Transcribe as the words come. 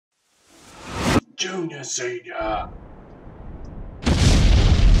Junior Senior.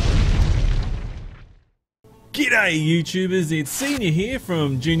 G'day YouTubers, it's Senior here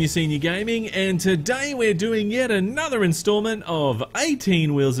from Junior Senior Gaming, and today we're doing yet another installment of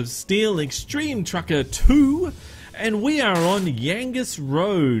 18 Wheels of Steel Extreme Trucker 2, and we are on Yangus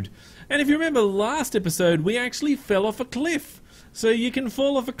Road. And if you remember last episode, we actually fell off a cliff. So you can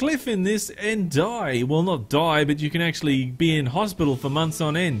fall off a cliff in this and die. Well, not die, but you can actually be in hospital for months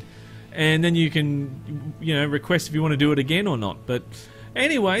on end. And then you can, request if you want to do it again or not. But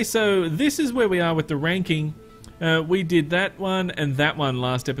anyway, so this is where we are with the ranking. We did that one and that one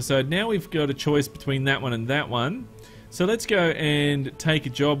last episode. Now we've got a choice between that one and that one. So let's go and take a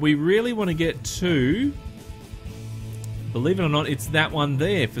job. We really want to get to, believe it or not, it's that one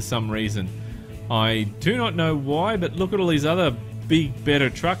there for some reason. I do not know why, but look at all these other big, better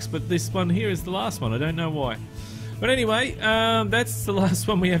trucks. But this one here is the last one. I don't know why. But anyway, that's the last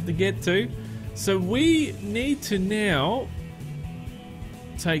one we have to get to. So we need to now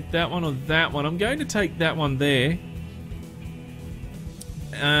take that one or that one. I'm going to take that one there.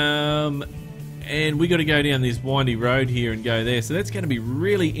 And we got to go down this windy road here and go there. So that's going to be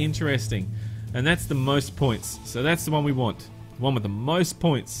really interesting. And that's the most points. So that's the one we want. The one with the most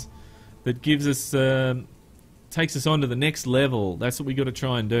points that gives us, takes us on to the next level. That's what we got to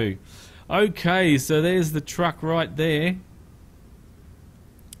try and do. Okay, so there's the truck right there.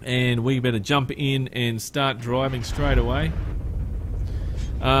 And we better jump in and start driving straight away.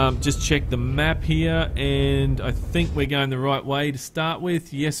 Just check the map here, and I think we're going the right way to start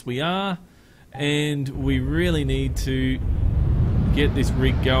with. Yes, we are. And we really need to get this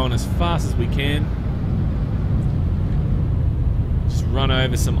rig going as fast as we can. Just run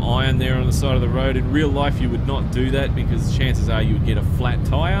over some iron there on the side of the road. In real life you would not do that because chances are you would get a flat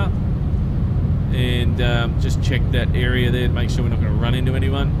tire. And just check that area there to make sure we're not going to run into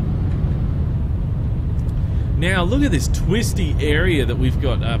anyone. Now look at this twisty area that we've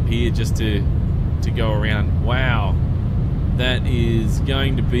got up here just to go around. Wow, that is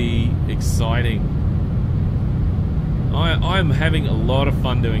going to be exciting. I'm having a lot of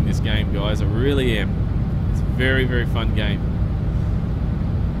fun doing this game, guys. I really am. It's a very, very fun game.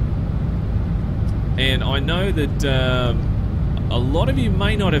 And I know that a lot of you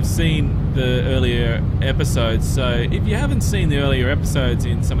may not have seen the earlier episodes, so if you haven't seen the earlier episodes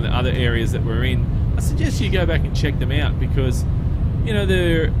in some of the other areas that we're in, I suggest you go back and check them out because,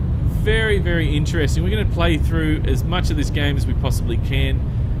 they're very, very interesting. We're going to play through as much of this game as we possibly can,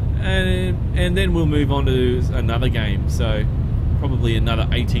 and then we'll move on to another game. So probably another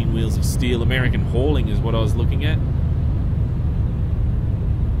 18 Wheels of Steel. American Hauling is what I was looking at.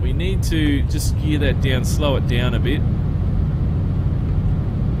 We need to just gear that down, slow it down a bit.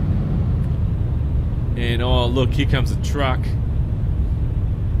 And oh look, here comes a truck.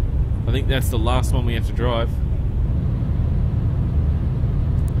 I think that's the last one we have to drive.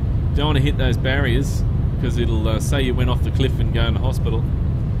 Don't want to hit those barriers because it'll say you went off the cliff and go in the hospital.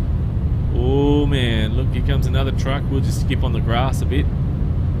 Oh man, look, here comes another truck. We'll just skip on the grass a bit.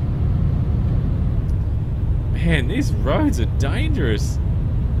 Man, these roads are dangerous.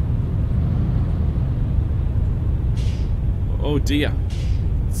 Oh dear,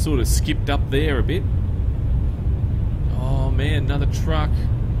 sort of skipped up there a bit. Oh man, another truck.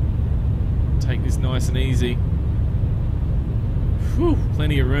 Take this nice and easy. Whew,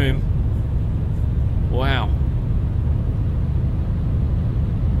 plenty of room. Wow.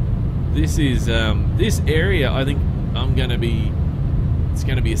 This is this area. I think it's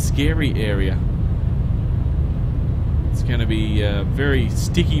going to be a scary area. It's going to be very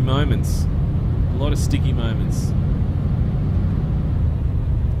sticky moments. A lot of sticky moments.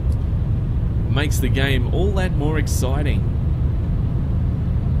 Makes the game all that more exciting.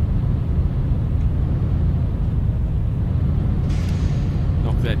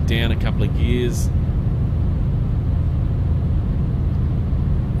 Knock that down a couple of gears.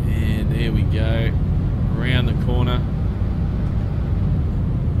 And there we go. Around the corner.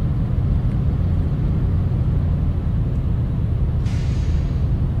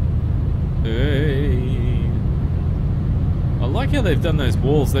 Hey. I like how they've done those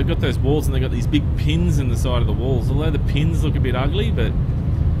walls. They've got those walls and they've got these big pins in the side of the walls. Although the pins look a bit ugly, but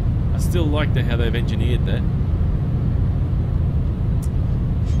I still like how they've engineered that.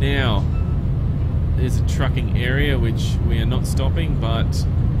 Now, there's a trucking area which we are not stopping, but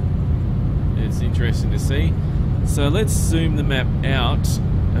it's interesting to see. So let's zoom the map out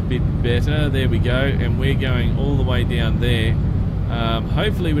a bit better. There we go, and we're going all the way down there.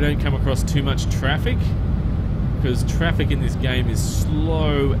 Hopefully we don't come across too much traffic, because traffic in this game is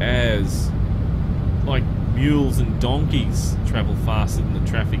slow as, like, mules and donkeys travel faster than the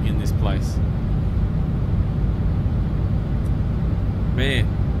traffic in this place. man.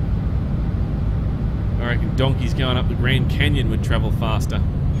 I reckon donkeys going up the Grand Canyon would travel faster.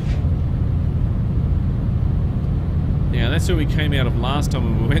 Now, that's where we came out of last time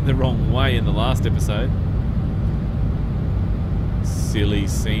when we went the wrong way in the last episode. Silly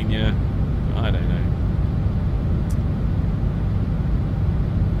senior. I don't know.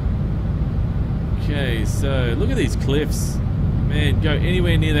 Okay, so look at these cliffs. Man, go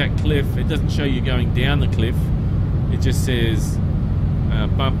anywhere near that cliff. It doesn't show you going down the cliff. It just says,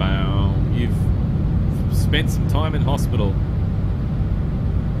 you've spent some time in hospital.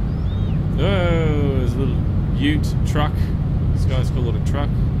 Oh, there's a little ute truck. These guys call it a truck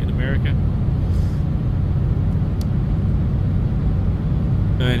in America.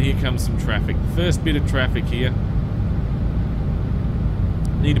 And here comes some traffic. First bit of traffic here.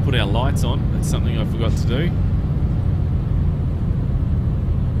 Need to put our lights on. That's something I forgot to do.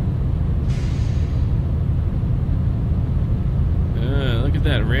 Look at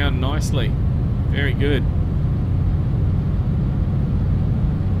that, round nicely. Very good.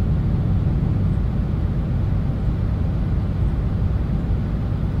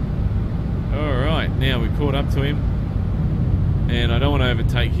 Alright, now we've caught up to him. And I don't want to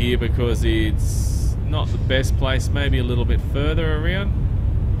overtake here because it's not the best place. Maybe a little bit further around.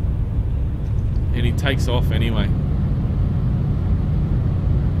 And he takes off anyway.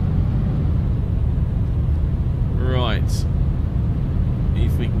 Right.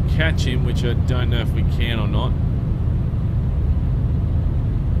 If we can catch him, which I don't know if we can or not.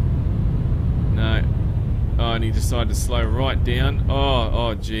 No. Oh, and he decided to slow right down.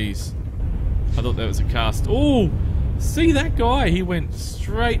 Oh, jeez. I thought that was a cast. Oh! See that guy? He went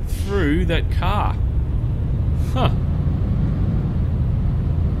straight through that car. Huh.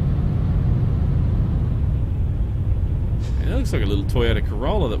 And that looks like a little Toyota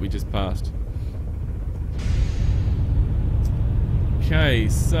Corolla that we just passed. Okay,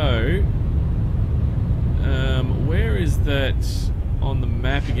 so where is that on the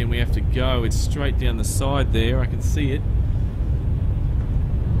map again? We have to go. It's straight down the side there. I can see it.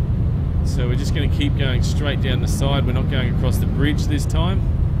 So we're just going to keep going straight down the side. We're not going across the bridge this time.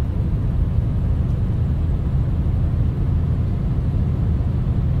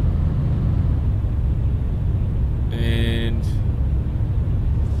 And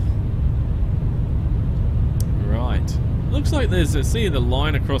right. Looks like there's a, see the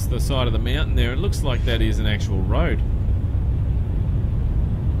line across the side of the mountain there. It looks like that is an actual road.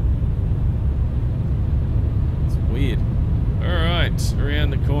 It's weird. Alright,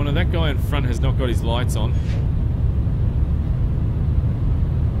 around the corner. That guy in front has not got his lights on.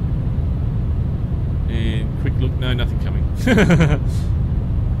 And quick look, no, nothing coming.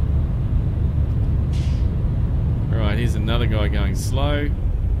 Alright, here's another guy going slow.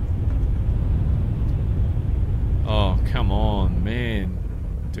 Oh, come on, man.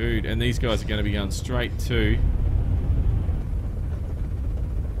 Dude, and these guys are going to be going straight too.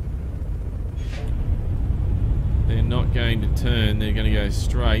 They're not going to turn, they're going to go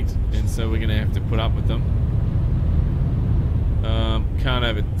straight, and so we're going to have to put up with them. Can't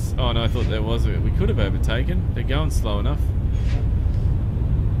over... Oh no, I thought there was... We could have overtaken. They're going slow enough.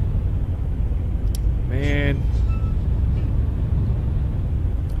 Man.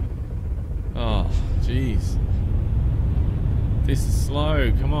 Oh, jeez. This is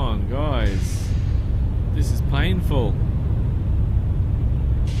slow. Come on, guys. This is painful.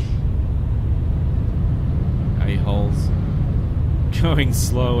 A-holes. Going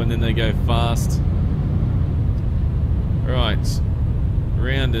slow and then they go fast. Right.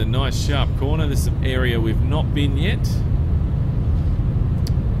 Around a nice sharp corner. This is an area we've not been yet.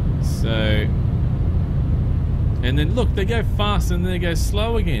 So... And then look, they go fast and then they go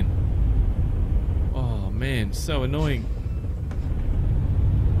slow again. Oh man, so annoying.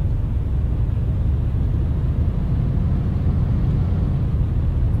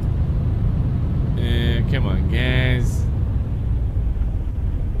 Come on, guys.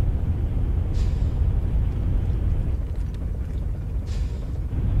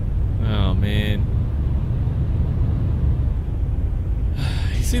 Oh, man.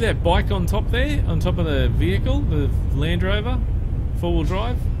 You see that bike on top there? On top of the vehicle? The Land Rover? Four-wheel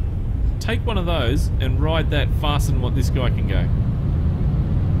drive? Take one of those and ride that faster than what this guy can go.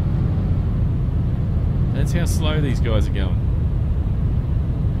 That's how slow these guys are going.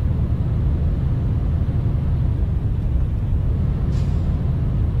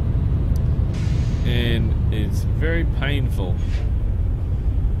 And it's very painful.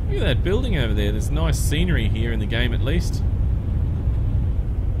 Look at that building over there. There's nice scenery here in the game at least.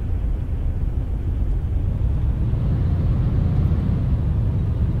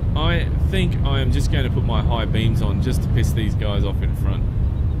 I think I am just going to put my high beams on just to piss these guys off in front.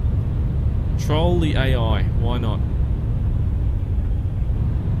 Troll the AI, why not?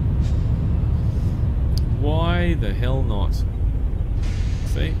 Why the hell not?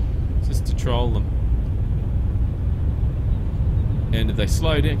 See? Just to troll them. And if they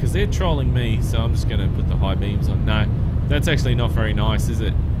slow down, because they're trolling me, so I'm just going to put the high beams on. No, that's actually not very nice, is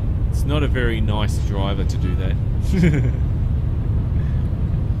it? It's not a very nice driver to do that.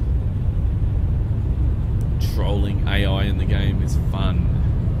 Trolling AI in the game is fun.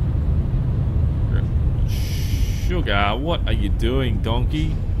 Sugar, what are you doing,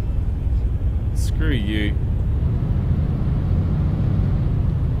 donkey? Screw you.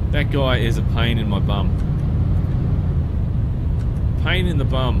 That guy is a pain in my bum. Pain in the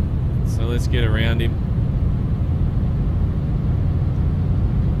bum. So let's get around him.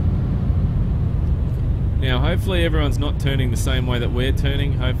 Now hopefully everyone's not turning the same way that we're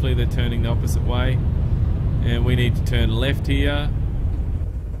turning. Hopefully they're turning the opposite way. And we need to turn left here.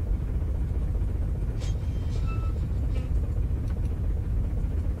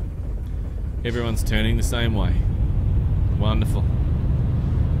 Everyone's turning the same way. Wonderful.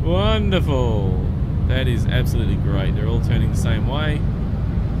 Wonderful. That is absolutely great. They're all turning the same way.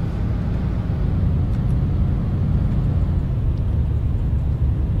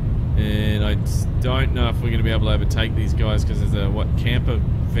 And I just don't know if we're going to be able to overtake these guys because there's a, camper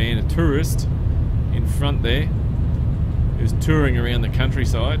van, a tourist in front there who's touring around the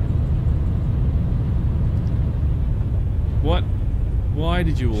countryside. What? Why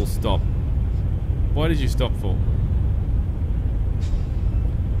did you all stop? Why did you stop for?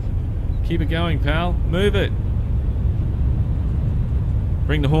 Keep it going, pal. Move it.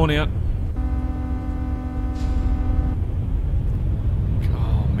 Bring the horn out.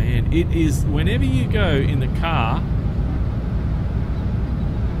 Oh, man. It is... Whenever you go in the car...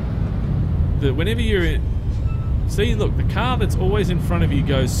 Whenever you're in... See, look. The car that's always in front of you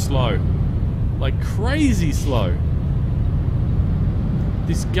goes slow. Like crazy slow.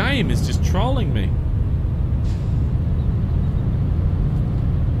 This game is just trolling me.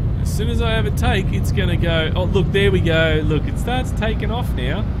 As soon as I overtake, it's gonna go. Oh, look, there we go. Look, it starts taking off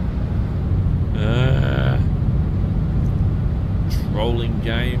now. Trolling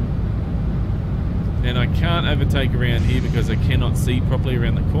game. And I can't overtake around here because I cannot see properly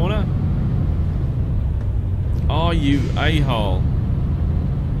around the corner. Oh, you a-hole.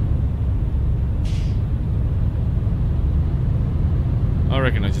 I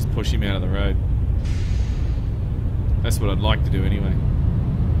reckon I just push him out of the road. That's what I'd like to do anyway.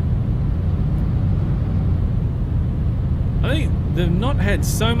 I think they've not had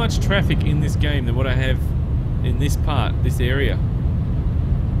so much traffic in this game than what I have in this part, this area.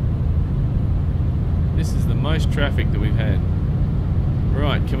 This is the most traffic that we've had.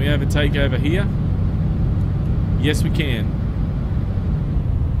 Right, can we overtake over here? Yes, we can.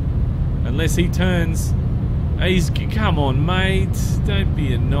 Unless he turns... Come on, mate. Don't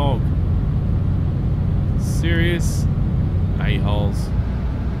be a nog. Serious? A-holes.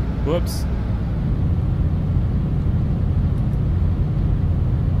 Whoops.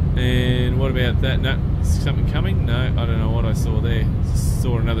 And what about that? No, is something coming? No, I don't know what I saw there. Just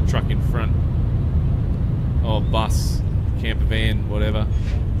saw another truck in front. Oh, bus. Camper van, whatever.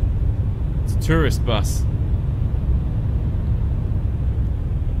 It's a tourist bus.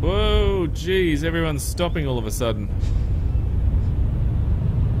 Whoa, geez, everyone's stopping all of a sudden.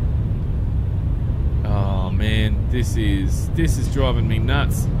 Oh man, this is driving me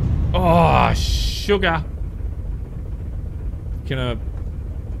nuts. Oh, sugar. Can I...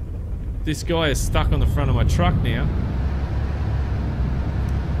 This guy is stuck on the front of my truck now.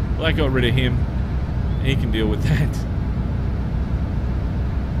 Well, I got rid of him. He can deal with that.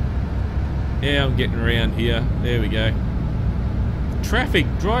 Yeah, I'm getting around here. There we go. Traffic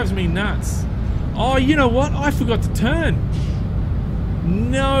drives me nuts. Oh, you know what? I forgot to turn.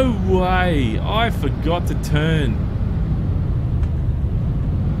 No way. I forgot to turn.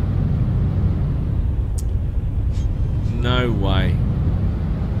 No way.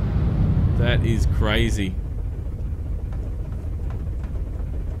 That is crazy.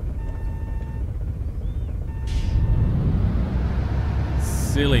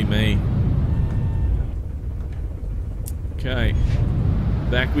 Silly me. Okay.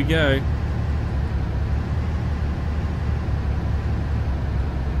 Back we go.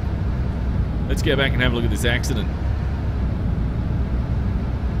 Let's go back and have a look at this accident.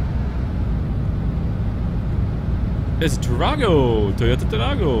 There's a Tarago, Toyota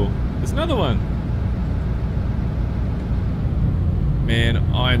Tarago. There's another one. Man,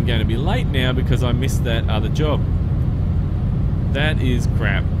 I'm going to be late now because I missed that other job. That is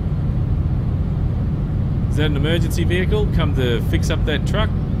crap. Is that an emergency vehicle? Come to fix up that truck?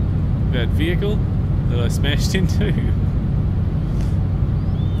 That vehicle that I smashed into?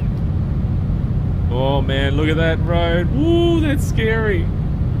 Oh man, look at that road. Woo, that's scary.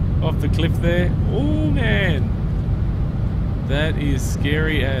 Off the cliff there. Oh man. That is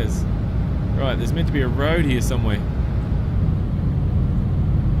scary as. Right, there's meant to be a road here somewhere.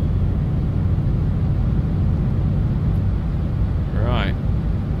 Right.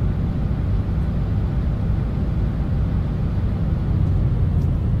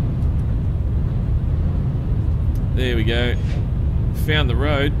 There we go. Found the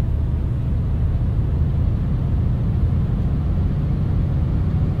road.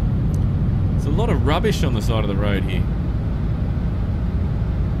 There's a lot of rubbish on the side of the road here.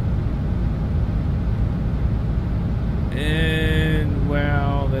 And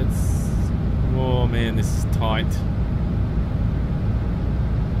wow, that's... Oh man, this is tight.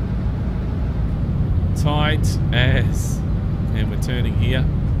 Tight as... And we're turning here.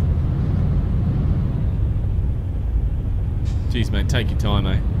 Jeez mate, take your time,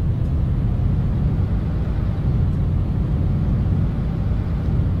 eh?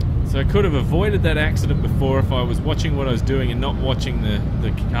 So I could have avoided that accident before if I was watching what I was doing and not watching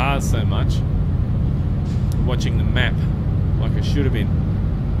the cars so much. Watching the map like I should have been.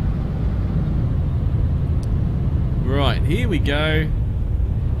 Right, here we go.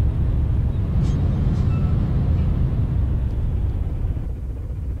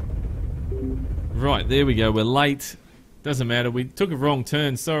 Right, there we go. We're late. Doesn't matter. We took a wrong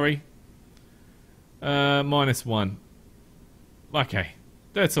turn, sorry. -1. Okay.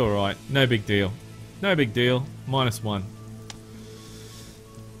 That's alright. No big deal. No big deal. -1.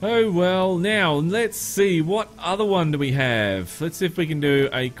 Oh well, now let's see. What other one do we have? Let's see if we can do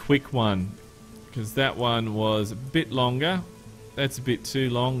a quick one. Because that one was a bit longer. That's a bit too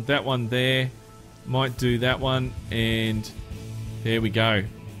long. That one there. Might do that one. And there we go.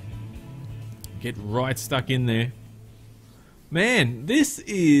 Get right stuck in there. Man, this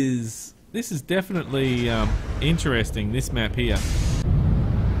is definitely interesting, this map here.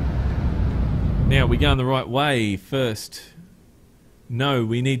 Now, we going the right way first. No,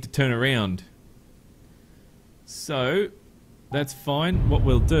 we need to turn around. So, that's fine. What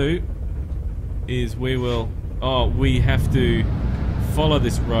we'll do is we will... Oh, we have to follow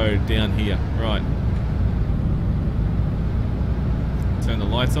this road down here. Right. Turn the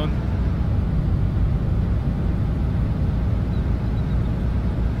lights on.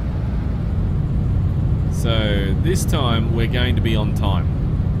 So, this time we're going to be on time.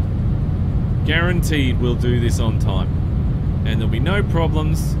 Guaranteed we'll do this on time. And there'll be no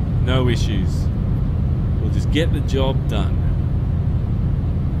problems, no issues. We'll just get the job done.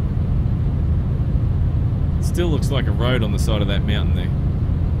 It still looks like a road on the side of that mountain there.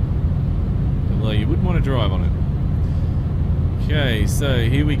 Although you wouldn't want to drive on it. Okay, so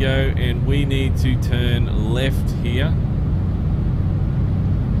here we go, and we need to turn left here.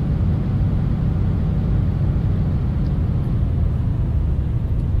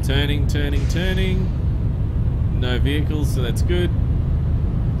 Turning, turning, turning. No vehicles, so that's good.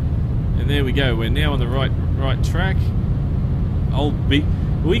 And there we go. We're now on the right track.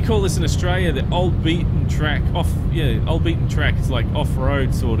 We call this in Australia the old beaten track. Old beaten track. It's like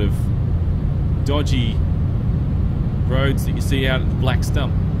off-road sort of dodgy roads that you see out at the Black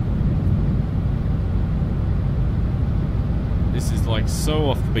Stump. This is like so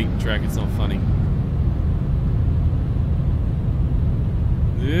off the beaten track. It's not funny.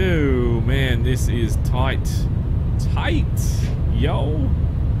 Oh man, this is tight. Tight, yo.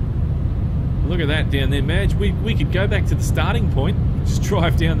 Look at that down there, Madge. We could go back to the starting point, just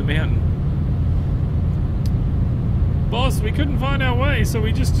drive down the mountain. Boss, we couldn't find our way, so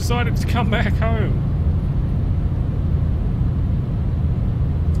we just decided to come back home.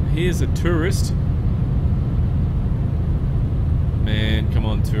 Here's a tourist. Man, come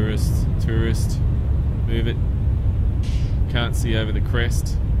on, tourist. Tourist. Move it. Can't see over the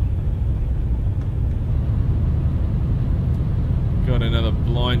crest. Got another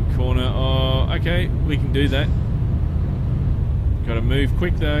blind corner. Oh, okay, we can do that. Gotta move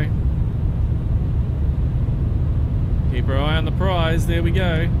quick though. Keep our eye on the prize. There we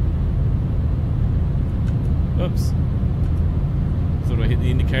go. Oops. Thought I hit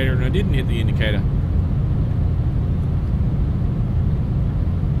the indicator and I didn't hit the indicator.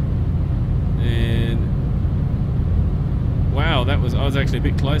 And wow, I was actually a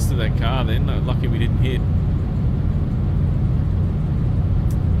bit close to that car then. Lucky we didn't hit.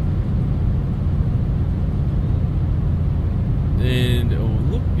 And oh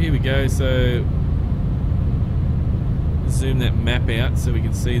look, here we go. So zoom that map out so we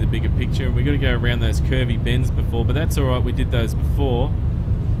can see the bigger picture. We've got to go around those curvy bends before, but that's alright, we did those before,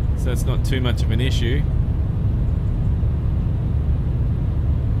 so it's not too much of an issue.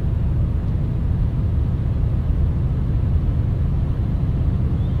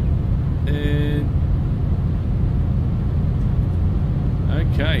 And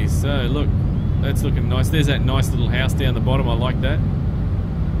okay, so look, that's looking nice. There's that nice little house down the bottom, I like that.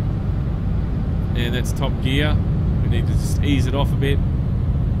 And that's top gear. We need to just ease it off a bit.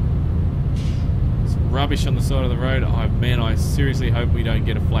 Some rubbish on the side of the road. Oh man, I seriously hope we don't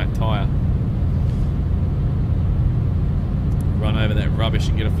get a flat tyre. Run over that rubbish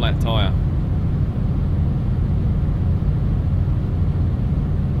and get a flat tyre.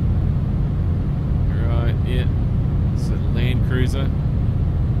 Right, yeah. It's a Land Cruiser.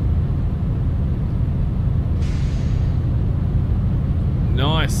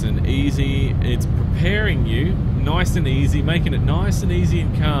 Nice and easy. It's preparing you nice and easy, making it nice and easy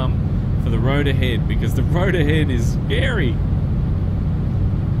and calm for the road ahead, because the road ahead is scary.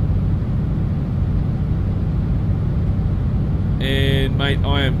 And mate,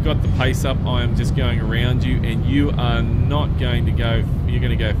 I have got the pace up. I am just going around you, and you are not going to go, you're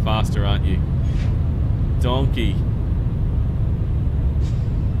going to go faster, aren't you? Donkey.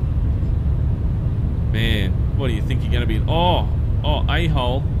 Man, what do you think you're going to be? Oh,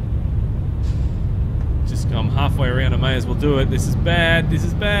 a-hole. Just I'm halfway around, I may as well do it. This is bad, this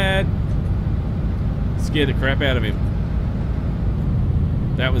is bad. Scared the crap out of him.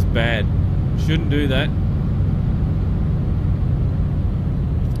 That was bad. Shouldn't do that.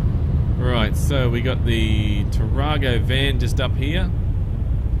 Right, so we got the Tarago van just up here.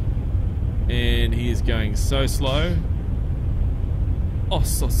 And he is going so slow. Oh,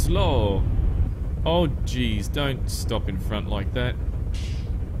 so slow. Oh geez, don't stop in front like that.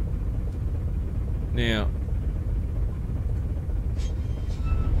 Now.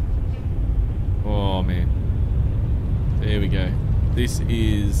 Oh man. There we go. This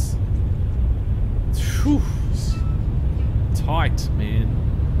is whew, tight, man.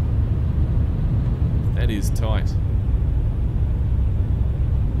 That is tight.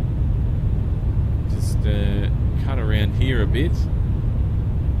 Just cut around here a bit.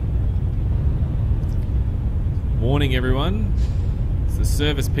 Warning everyone, it's the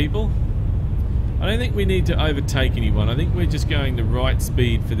service people. I don't think we need to overtake anyone. I think we're just going the right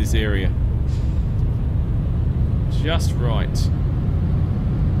speed for this area. Just right.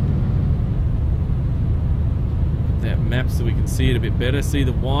 That map so we can see it a bit better. See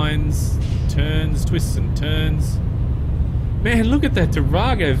the winds, turns, twists and turns. Man, look at that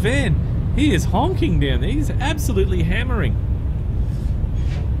Tarago van. He is honking down there. He's absolutely hammering.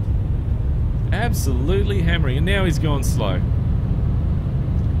 Absolutely hammering, and now he's gone slow.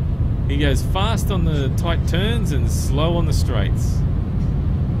 He goes fast on the tight turns and slow on the straights.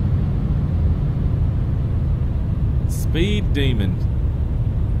 Speed demon.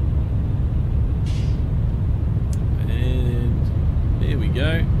 And there we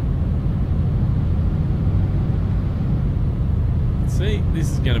go. See,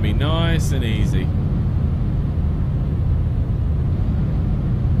 this is going to be nice and easy.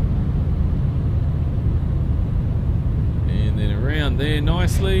 Around there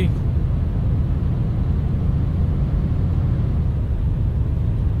nicely.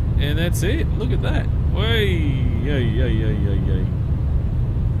 And that's it. Look at that. Way, yay, yay, yay, yay, yay.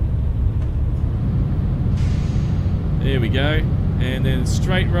 There we go. And then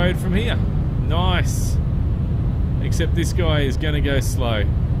straight road from here. Nice. Except this guy is going to go slow.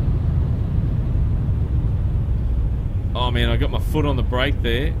 Oh man, I got my foot on the brake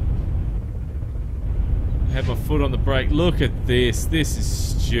there. Had my foot on the brake. Look at this. This is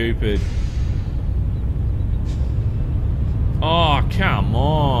stupid. Oh, come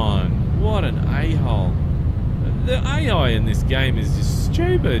on. What an a-hole. The AI in this game is just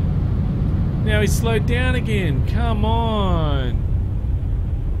stupid. Now he's slowed down again. Come on.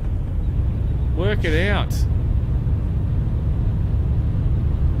 Work it out.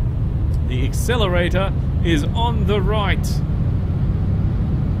 The accelerator is on the right.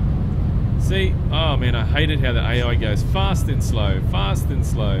 See? Oh man, I hated how the AI goes fast and slow, fast and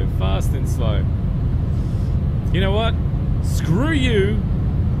slow, fast and slow. You know what? Screw you.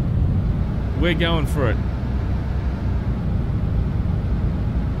 We're going for it.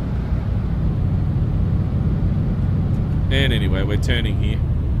 And anyway, we're turning here.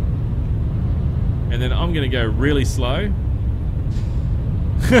 And then I'm going to go really slow.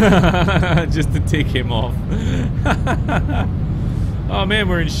 Just to tick him off. Oh man,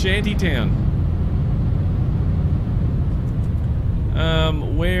 we're in Shantytown.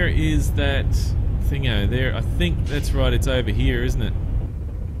 Where is that thingo there. I think that's right, it's over here, isn't it?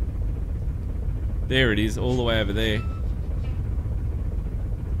 There it is, all the way over there.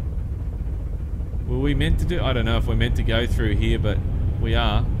 Were we meant to do? I don't know if we're meant to go through here, but we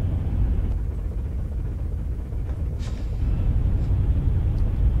are.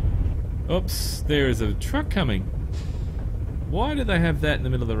 Oops, there is a truck coming. Why do they have that in the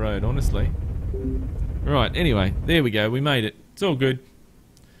middle of the road, honestly? Right, anyway, there we go, we made it. It's all good.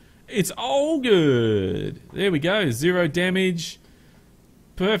 It's all good. There we go, 0 damage.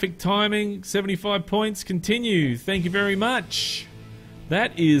 Perfect timing, 75 points. Continue, thank you very much.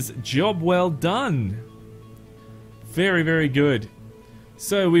 That is job well done. Very, very good.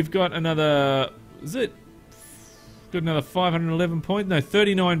 So we've got another, is it? Got another 511 points? No,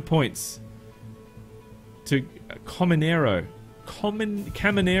 39 points to Caminero.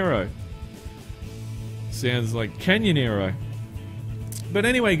 Caminero. Sounds like Canyonero. But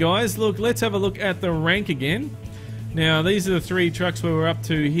anyway, guys, look, let's have a look at the rank again. Now, these are the 3 trucks where we're up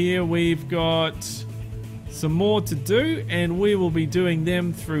to here. We've got some more to do, and we will be doing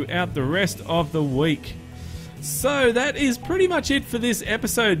them throughout the rest of the week. So that is pretty much it for this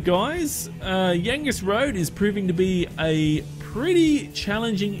episode, guys. Yangus Road is proving to be a pretty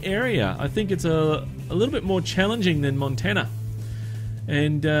challenging area. I think it's a little bit more challenging than Montana.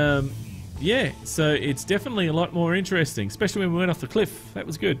 And yeah, so it's definitely a lot more interesting, especially when we went off the cliff. That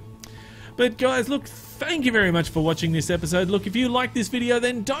was good. But guys, look, thank you very much for watching this episode. Look, if you like this video,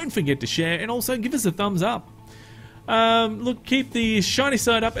 then don't forget to share and also give us a thumbs up. Look, keep the shiny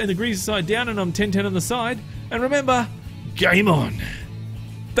side up and the greasy side down, and I'm 1010 on the side. And remember, game on!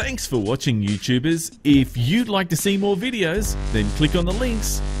 Thanks for watching, YouTubers. If you'd like to see more videos, then click on the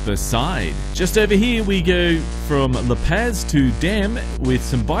links beside. Just over here we go from La Paz to Dam with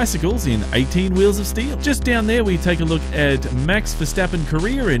some bicycles in 18 Wheels of Steel. Just down there we take a look at Max Verstappen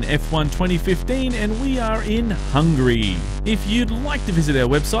career in F1 2015, and we are in Hungary. If you'd like to visit our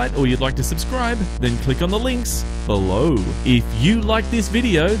website or you'd like to subscribe, then click on the links below. If you like this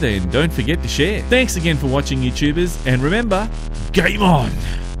video, then don't forget to share. Thanks again for watching, YouTubers, and remember, game on!